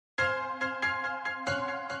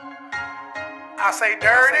I say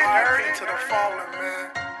dirty, dirty to the fallen, man.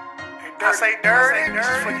 I say dirty, this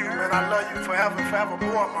is for you, man. I love you forever,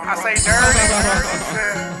 forevermore, my brother. I say dirty,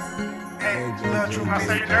 hey, love, true, I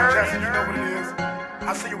say dirty, Jesse, you know what it is.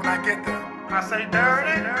 I'll see you when I get there. I say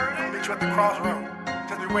dirty, I'll meet you at the crossroad.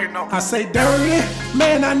 Just be waiting on me. I say dirty,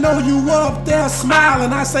 man, I know you up there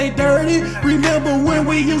smiling. I say dirty, remember when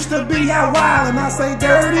we used to be out wildin'. I say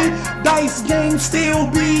dirty, dice games still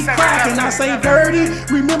be cracking. I say dirty,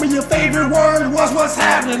 remember your favorite word was what's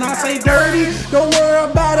happening. I say dirty, don't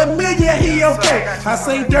worry about a million, he okay. I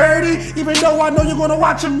say dirty, even though I know you're gonna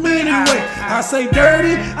watch him anyway. I say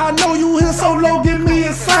dirty, I know you here so low, give me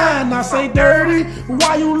a sign. I say dirty,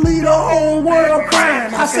 why you leave the whole world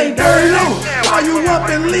crying? I say dirty, why you up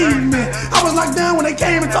and leave me? I was locked down when they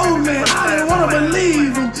came and told me. I didn't wanna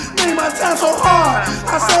believe them. Made my time so hard.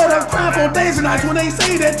 I said I'm crying for days and nights when they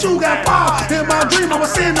say that you got power. In my dream I was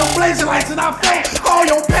seeing them blazing lights and I felt all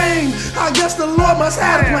your pain. I guess the Lord must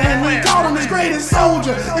have a plan. He called him his greatest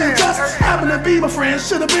soldier. It just happened to be my friend.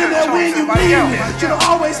 Should've been there when you needed me. Should've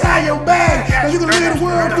always had your bag. Now you can live the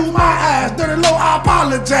world through my eyes. Dirty low, I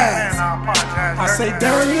apologize. I say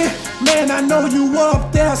dirty, man, I know you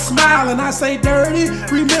up there smiling. I say dirty,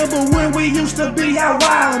 remember when we used to be out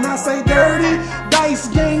wildin'. I say dirty, dice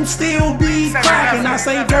games still be cracking. I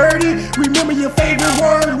say dirty, remember your favorite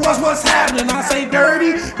word was what's happening. I say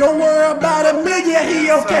dirty, don't worry about a million,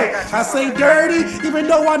 he okay. I say dirty, even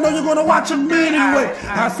though I know you're gonna watch him anyway.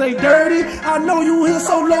 I say dirty, I know you here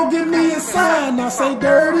so low, give me a sign. I say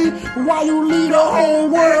dirty, why you leave the whole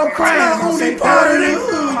world crying? Only part of the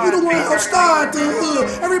hood, you the one who started the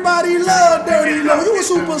hood. Everybody love Dirty Low, you a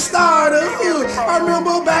superstar of the hood. I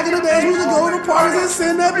remember back in the days we used to go to parties and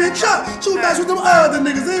send that bitch up. Shoot back with them other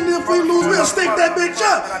niggas, and if we lose, we'll stick that bitch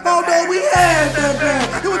up. Although we had that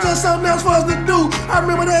bad, it was just something else for us to do. I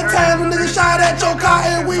remember that time the niggas shot at your car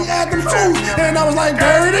and we had them too. And I was like,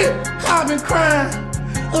 Dirty, I've been crying,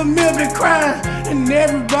 Amir been crying, and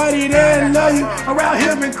everybody that love you around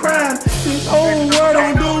here been crying. This whole world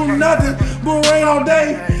don't do nothing but rain all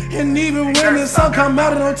day. And even when the sun come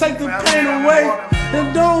out, it don't take the pain away.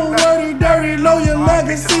 And don't worry, Dirty Low, your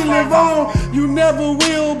legacy live on. You never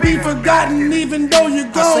will be forgotten, even though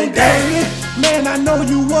you're gone. I say dirty, man, I know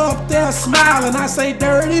you up there smiling. I say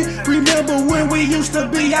dirty, remember when we used to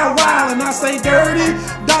be out wildin'. I say dirty,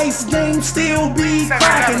 dice games still be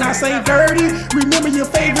cracking. I say dirty, remember your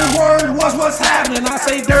favorite word was what's happening. I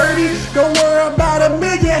say dirty, don't worry about a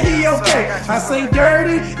million, he okay. I say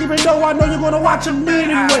dirty, even though I know you're gonna watch him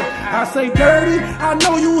anyway. I say dirty, I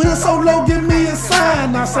know you here so low, give me a sign.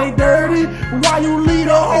 I say dirty, why you leave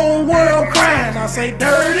the whole world crying? I say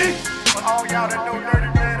dirty. For all y'all that know Dirty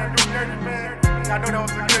Man, y'all know that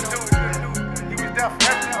was a good dude. He was there for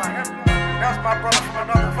everyone. That's my brother from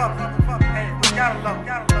another fuck.